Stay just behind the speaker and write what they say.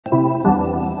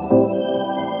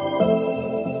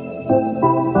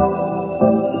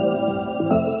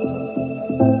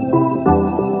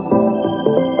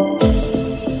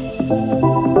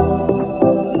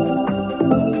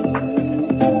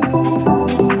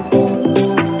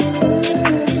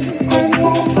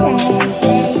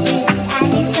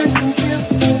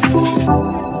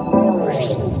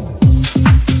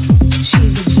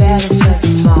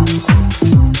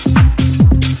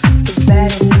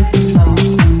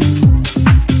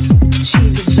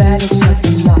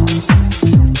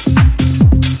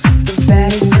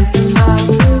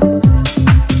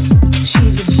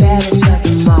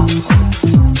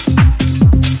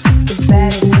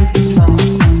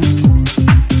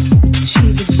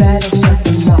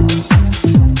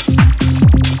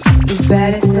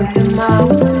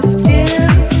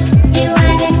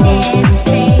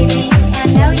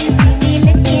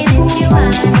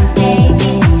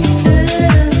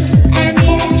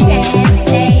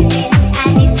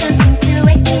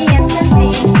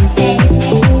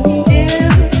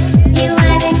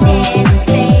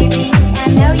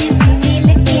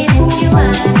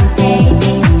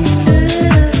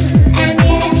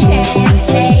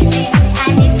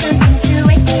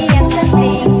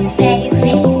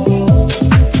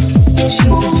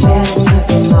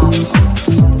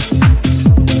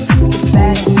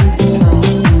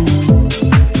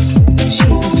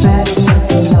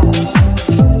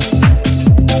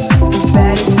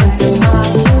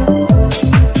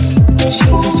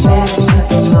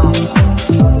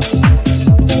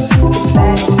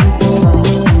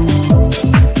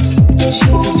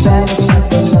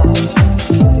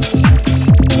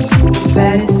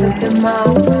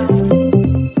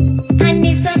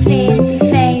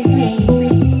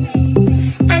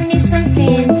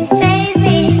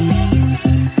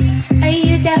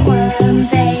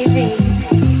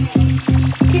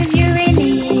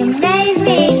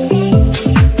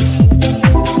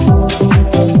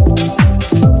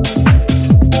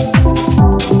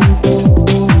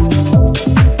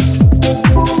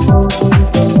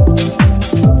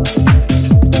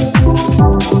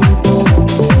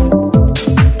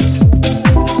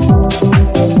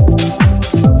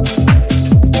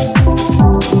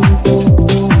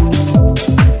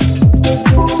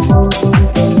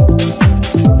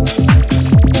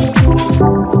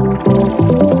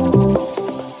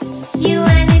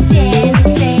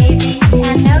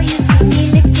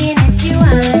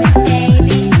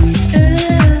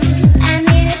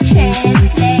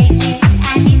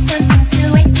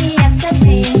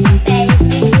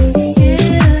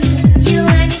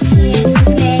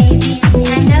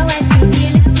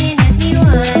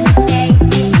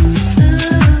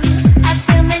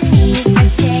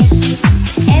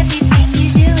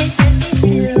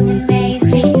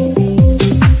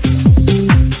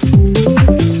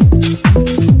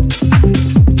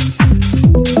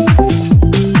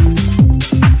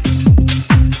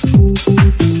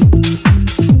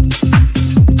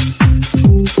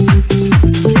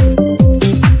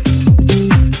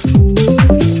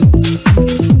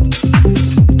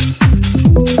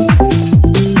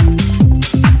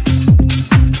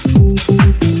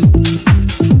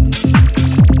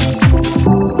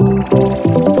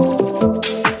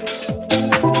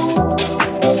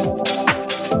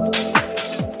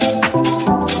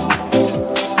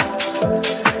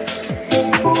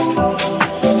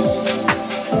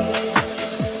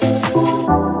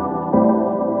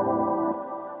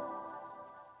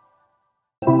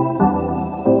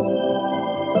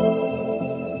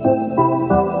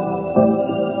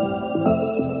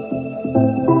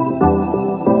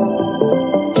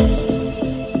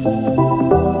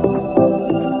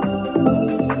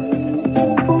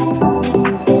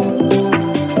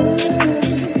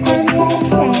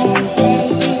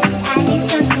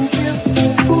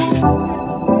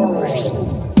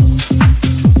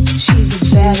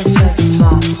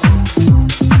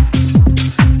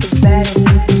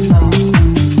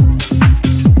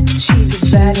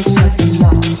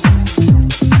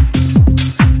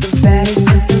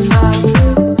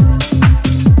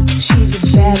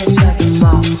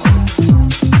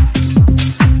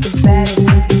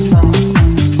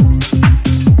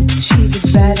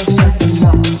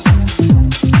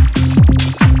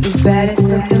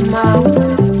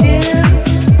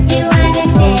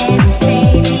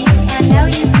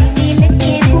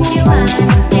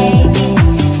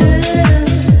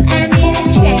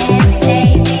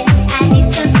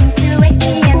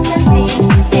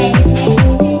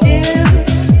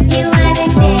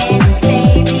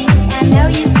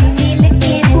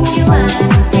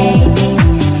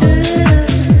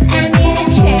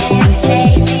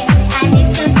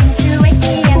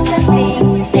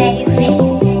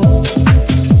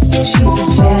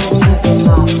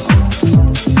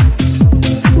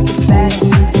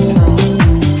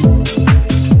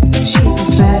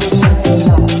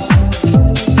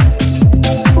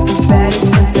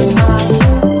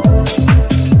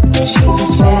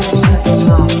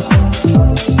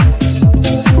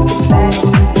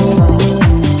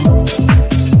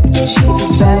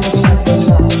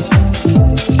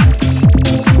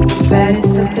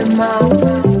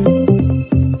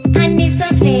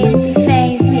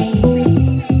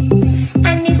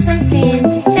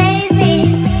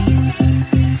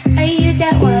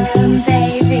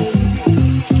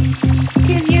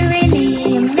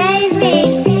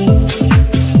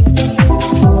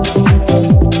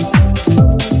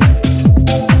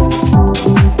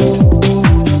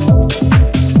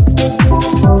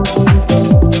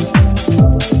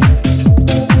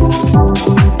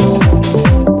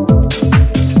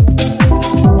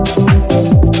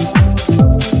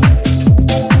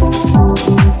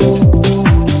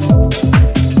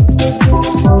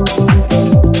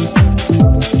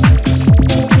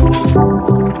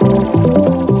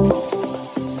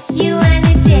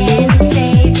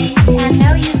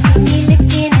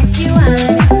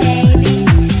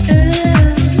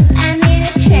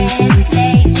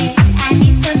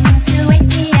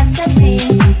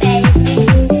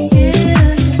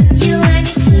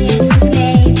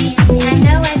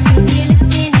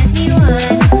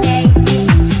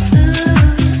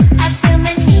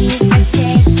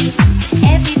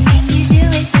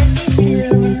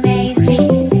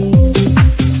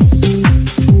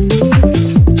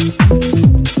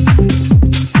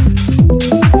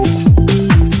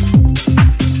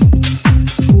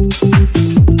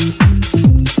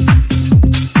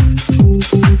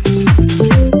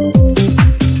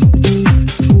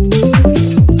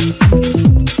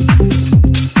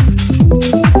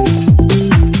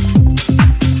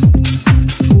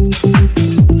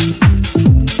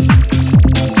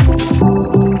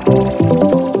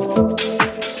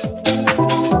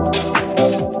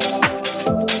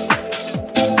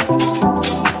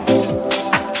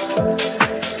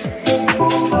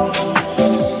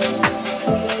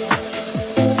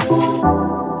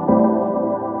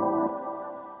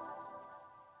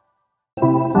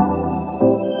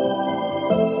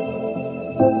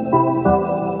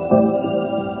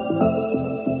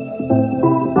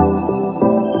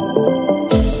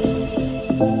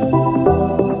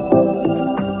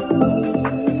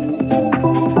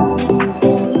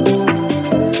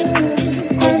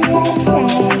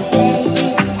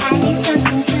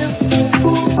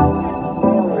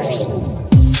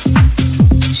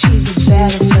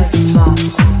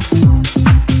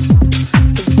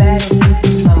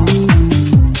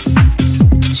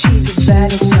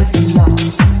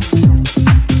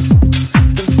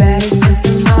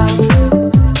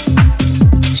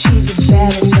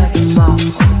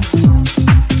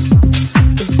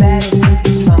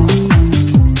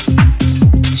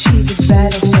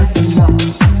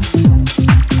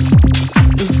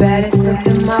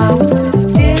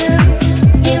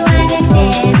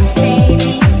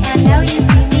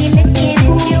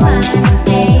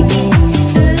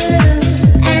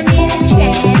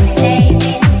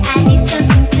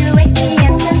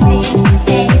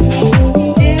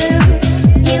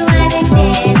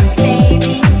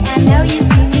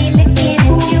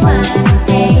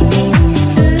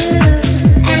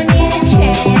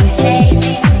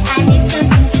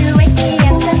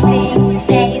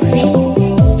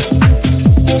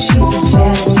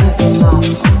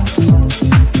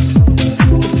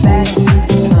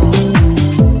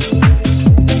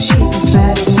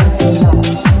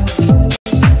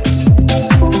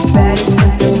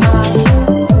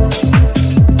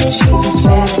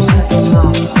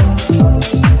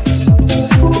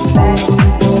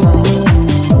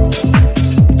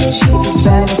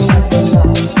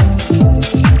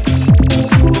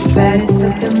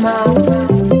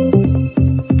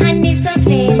I need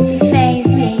something to phase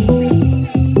me.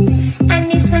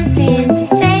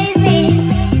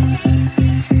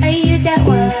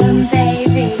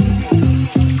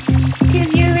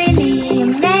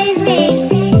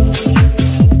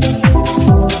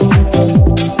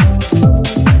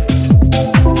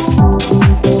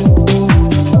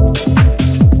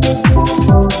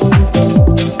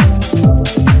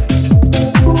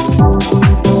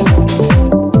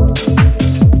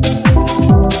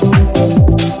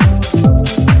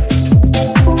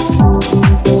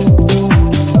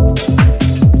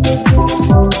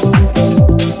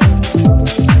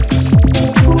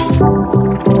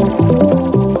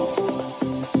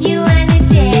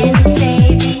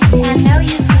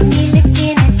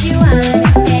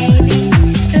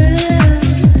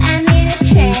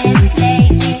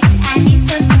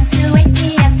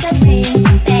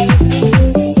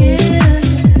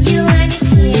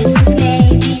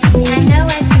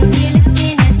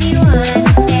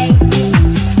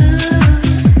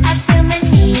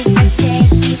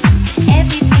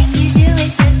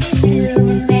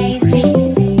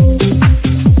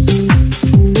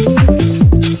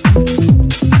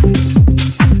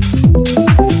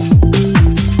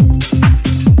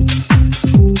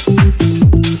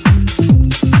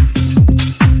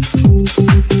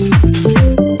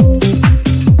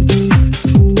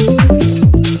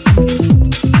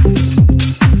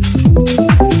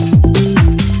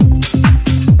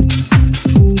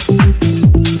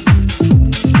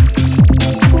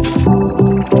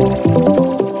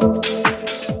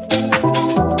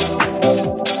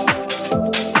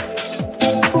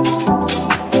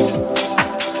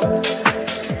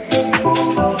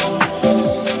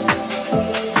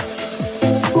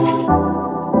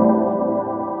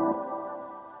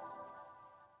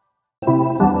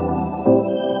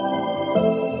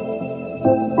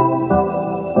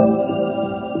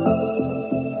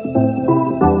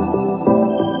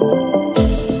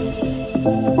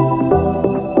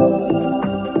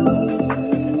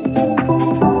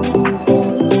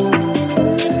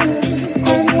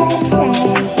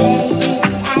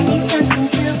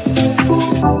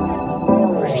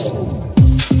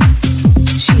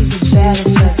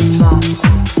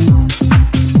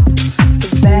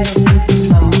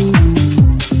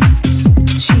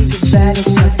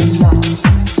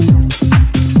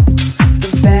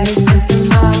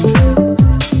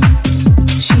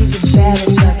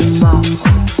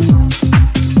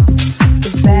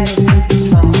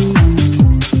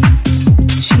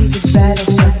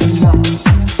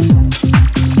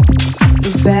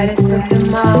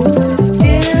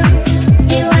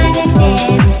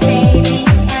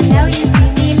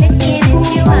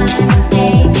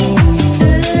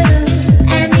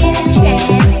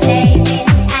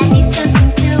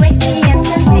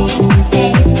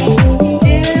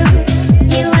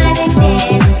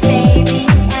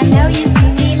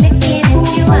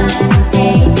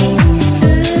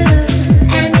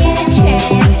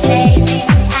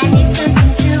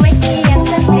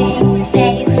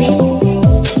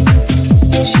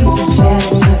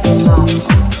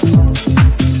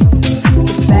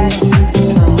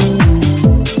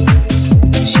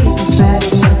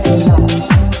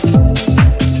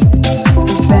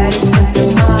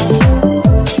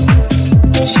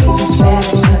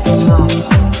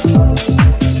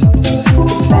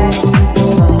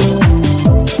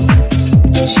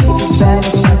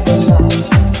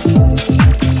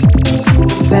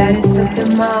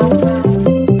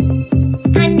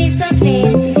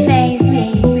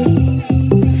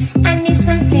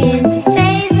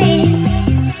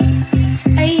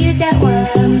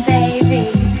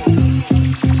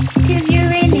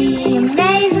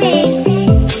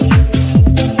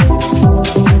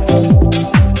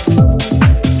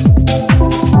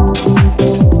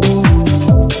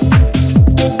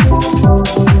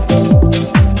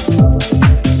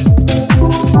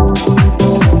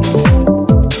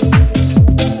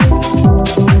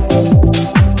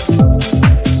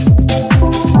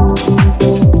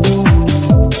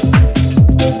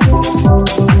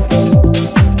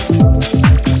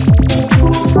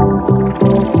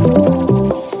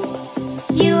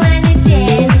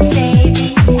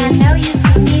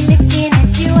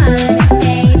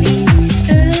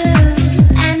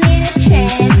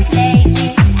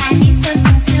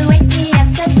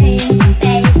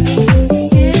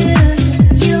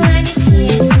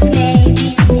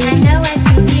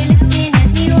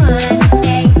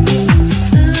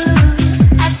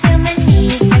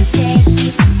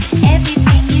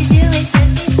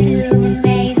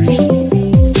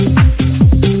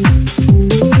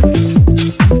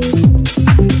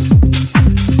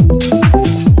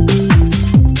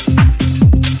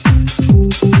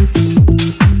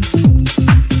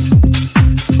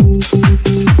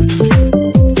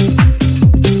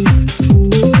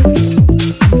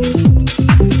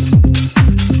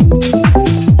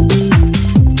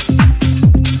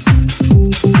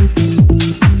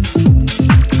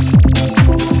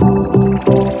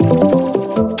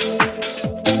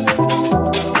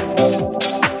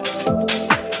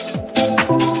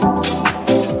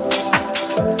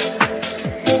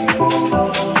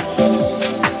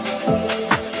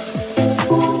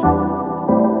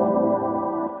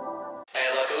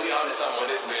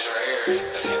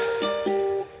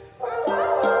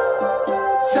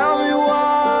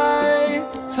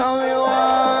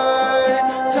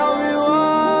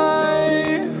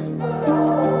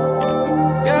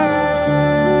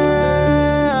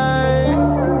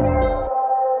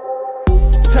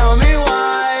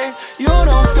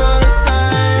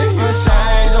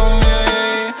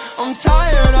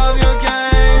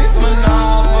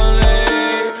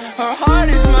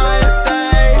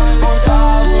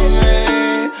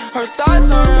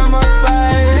 thoughts are in my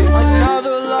space.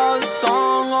 Another love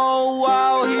song, oh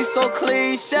wow, he's so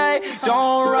cliche.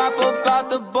 Don't rap about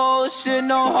the bullshit,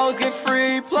 no hoes get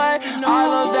free play. I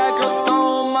love that girl so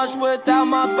much, without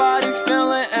my body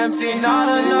feeling empty. Not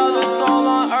another soul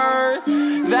on earth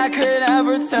that could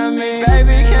ever tempt me.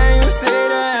 Baby, can you see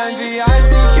the envy? I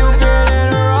see Cupid in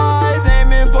her eyes, ain't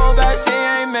been pulled back, she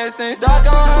ain't missing. Stuck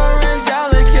on her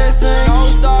angelic kissing. No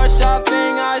star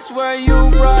shopping, I swear you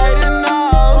bright enough.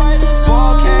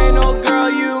 Volcano girl,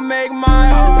 you make my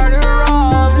heart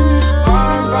erupt.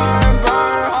 Burn, burn,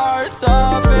 burn, hearts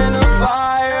up in the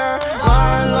fire.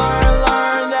 Learn, learn,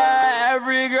 learn that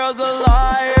every girl's a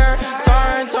liar.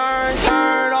 Turn, turn,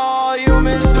 turn all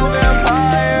humans to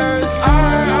vampires.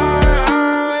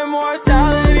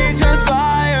 Immortality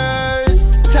transpires.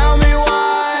 Tell me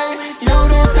why you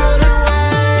don't feel the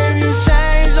same. You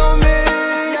changed on me.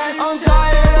 I'm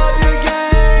tired of your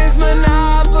games,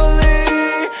 Monopoly.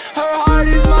 Her heart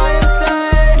is my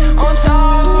estate, on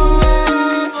top of me.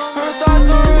 Her thoughts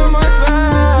are in my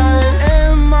space,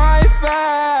 in my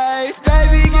space.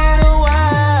 Baby, get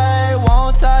away.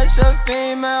 Won't touch a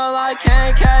female, I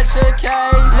can't catch a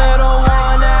case. Little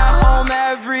one at home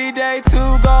every day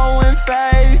to go and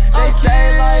face. They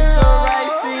say life's a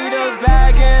race, see the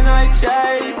bag and I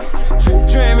chase.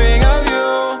 Dreaming of you,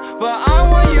 but I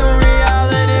want your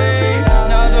reality.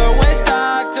 Another waste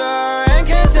doctor,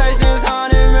 incantations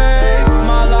haunting me.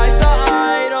 My life's an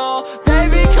idol,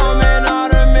 baby coming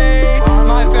out of me.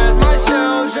 My fans, my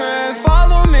children,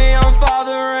 follow me, I'm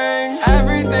fathering.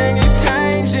 Everything is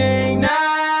changing now.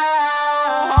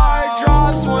 Heart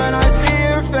drops when I see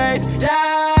her face down.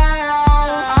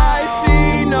 I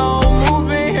see no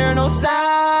movement, hear no sound.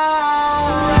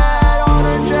 Red on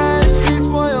her dress, she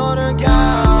spoiled her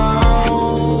gown.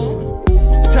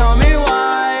 Tell me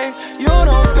why you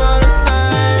don't feel the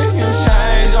same. You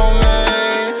changed on me.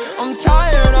 I'm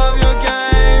tired of your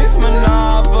games,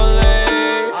 Monopoly.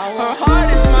 Her heart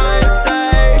is my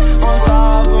estate, on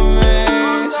top of me.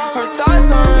 Her thoughts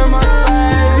are in my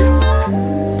space.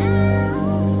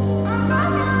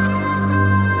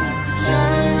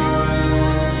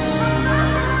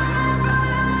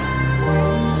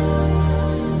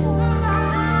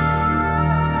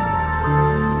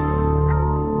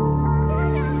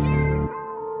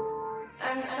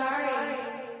 I'm sorry.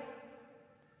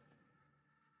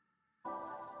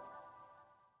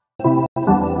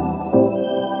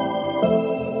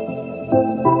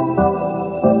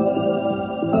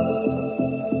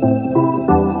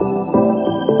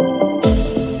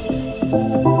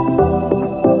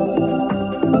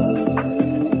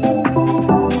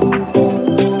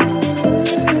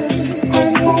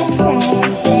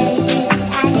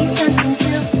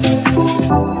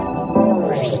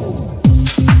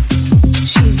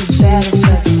 She's the baddest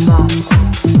of them all.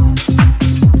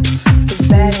 The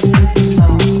baddest of them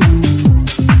all.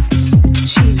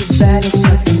 She's the baddest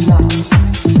of them all.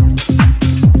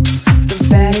 The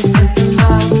baddest of them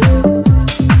all.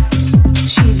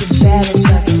 She's the baddest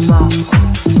of them all.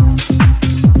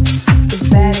 The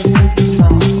baddest of them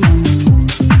all.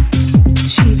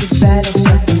 She's the baddest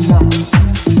of them all.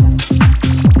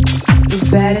 The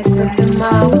baddest of them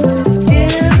all. Do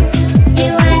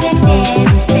you wanna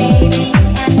dance, baby?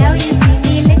 I know you see me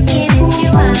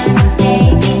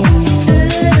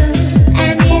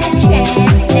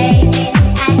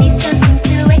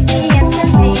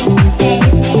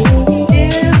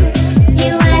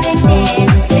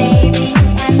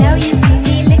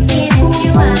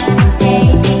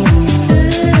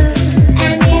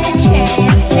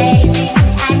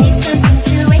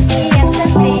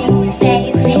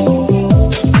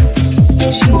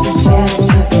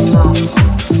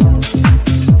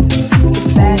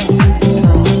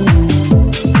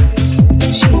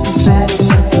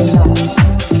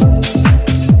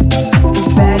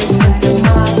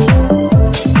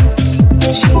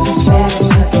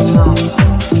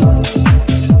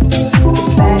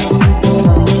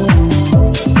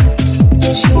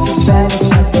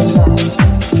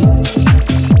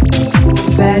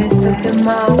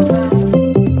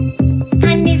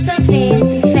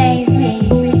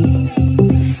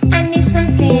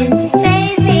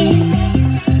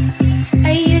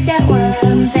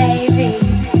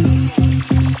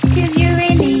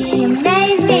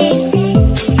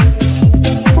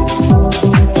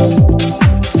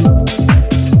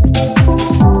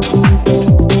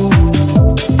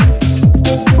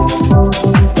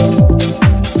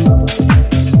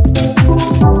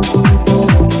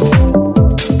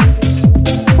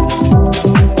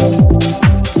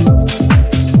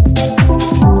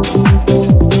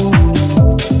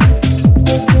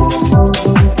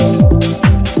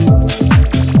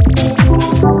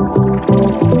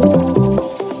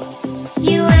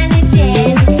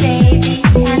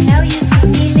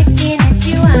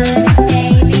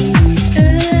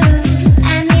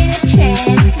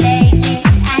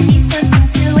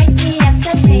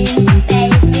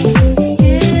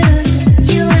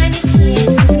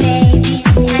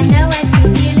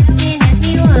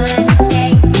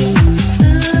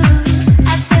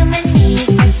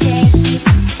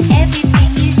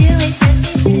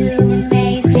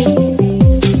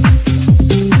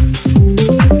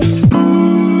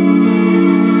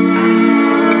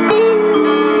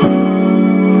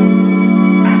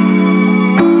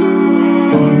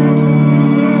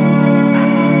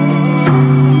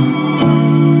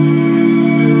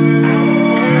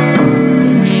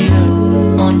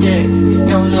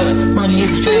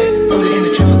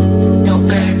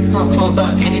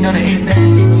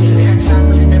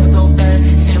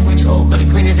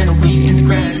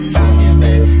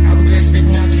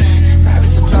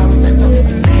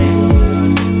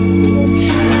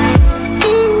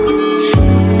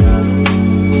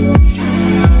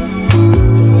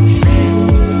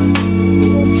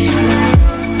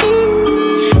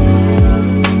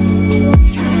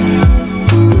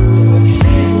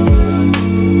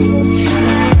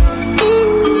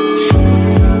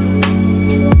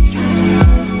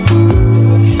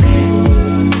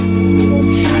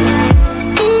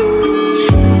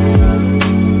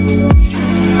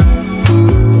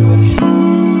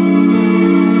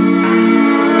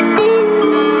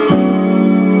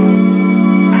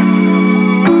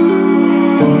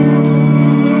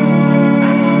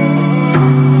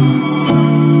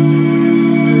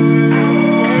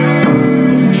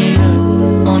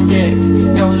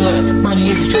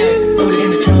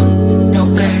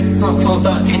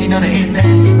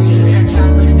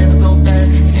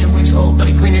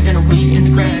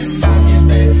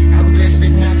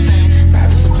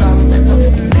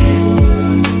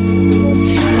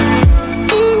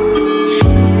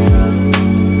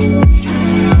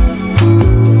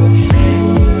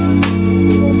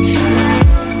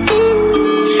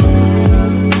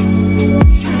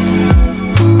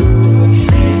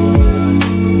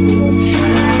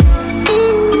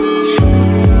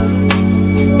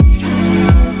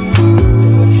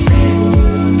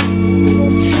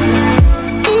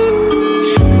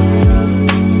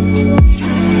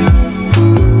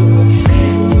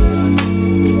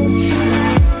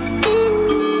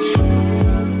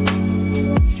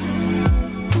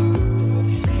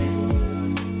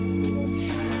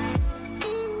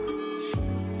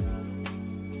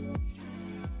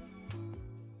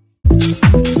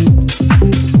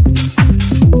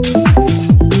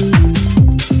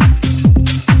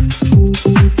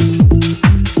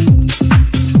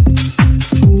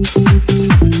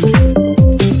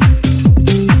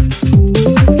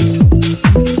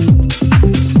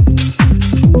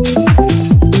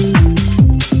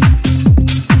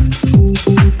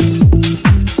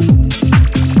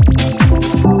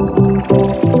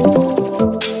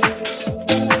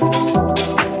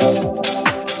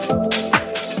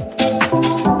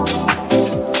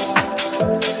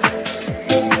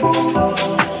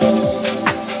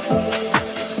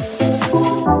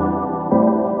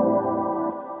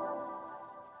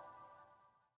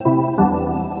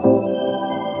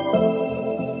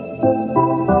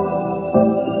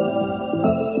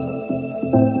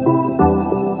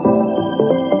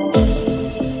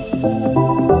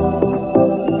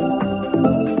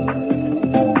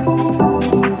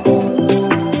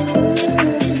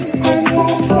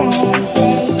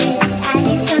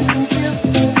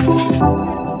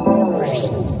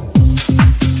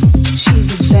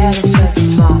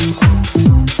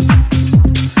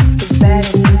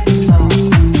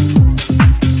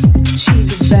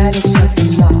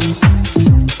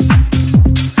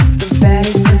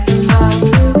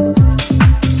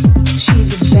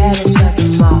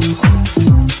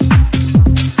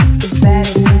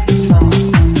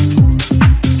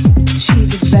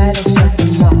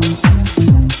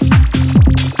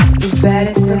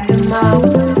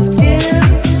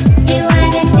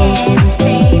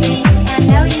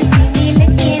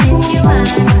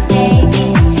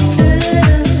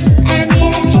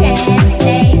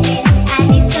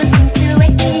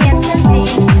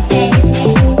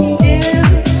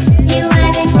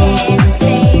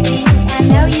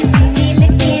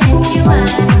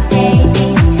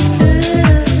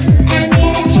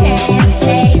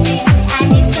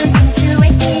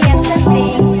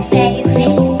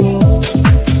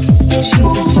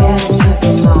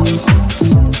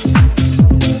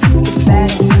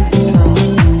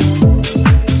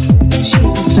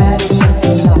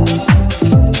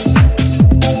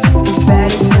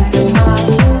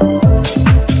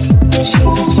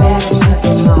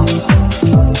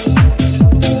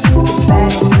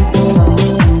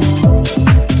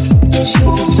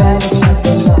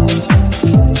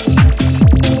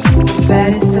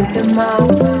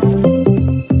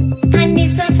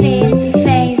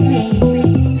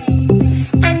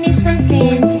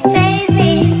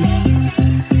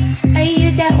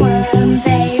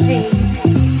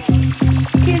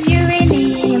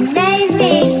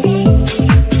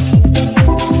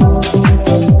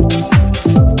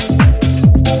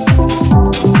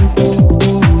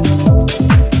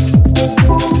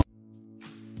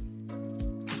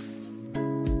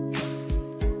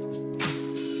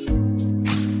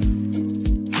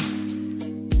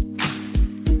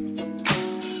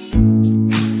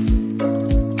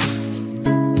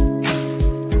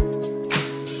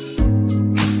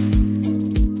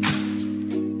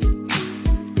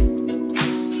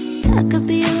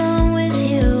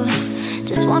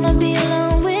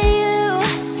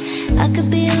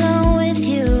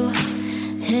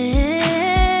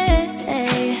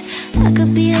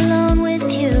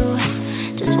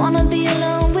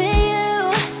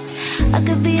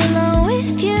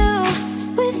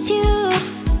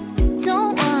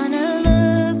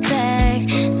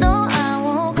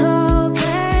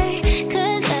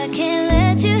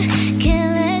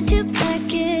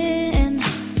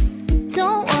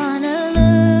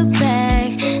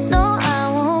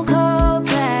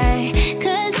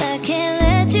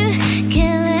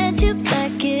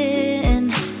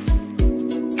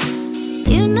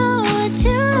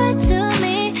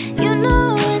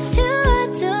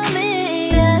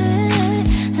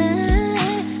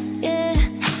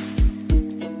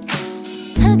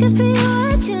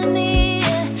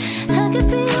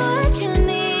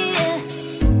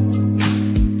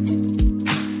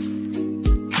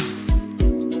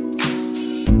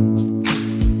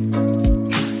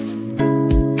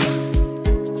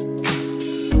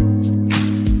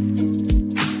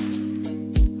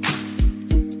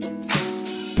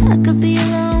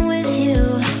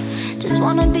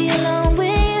wanna be alone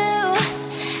with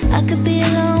you. I could be alone.